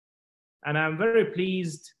And I'm very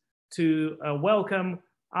pleased to welcome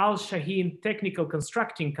Shaheen Technical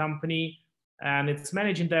Constructing Company and its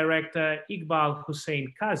Managing Director, Iqbal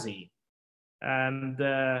Hussain Kazi, and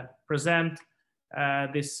present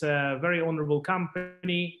this very honorable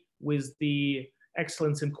company with the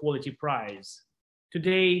Excellence in Quality Prize.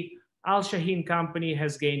 Today, Shaheen Company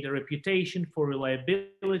has gained a reputation for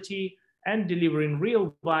reliability and delivering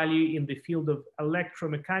real value in the field of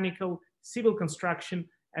electromechanical, civil construction,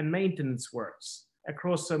 and maintenance works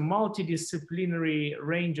across a multidisciplinary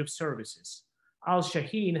range of services.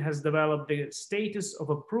 Shaheen has developed the status of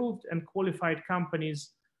approved and qualified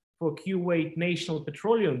companies for Kuwait National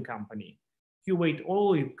Petroleum Company, Kuwait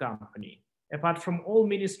Oil Company, apart from all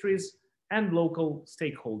ministries and local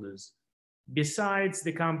stakeholders. Besides,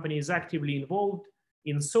 the company is actively involved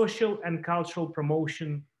in social and cultural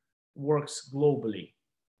promotion works globally.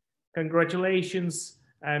 Congratulations,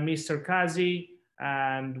 Mr. Kazi,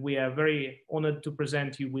 and we are very honored to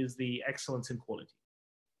present you with the Excellence in Quality.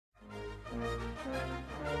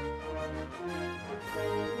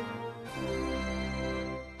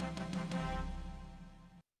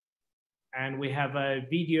 And we have a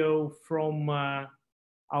video from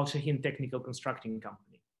Shaheen Technical Constructing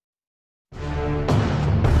Company.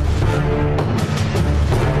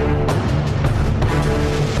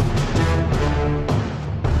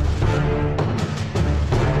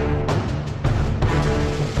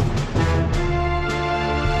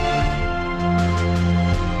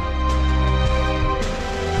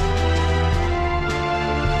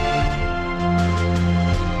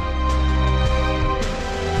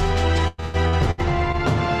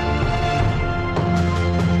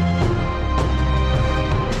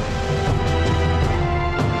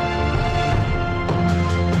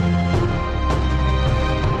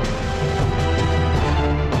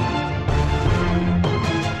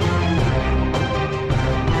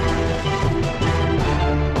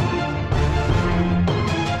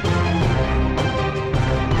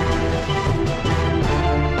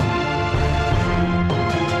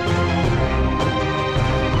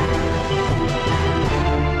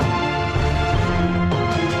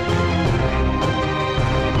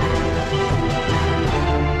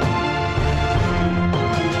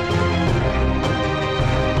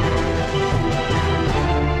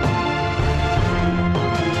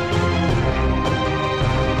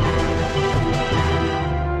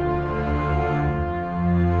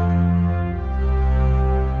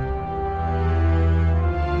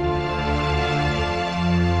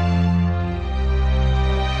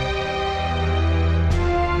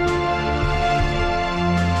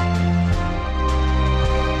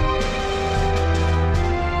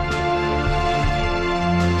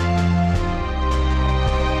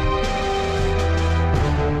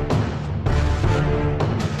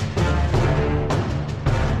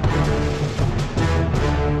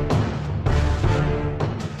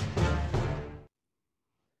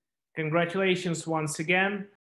 Congratulations once again.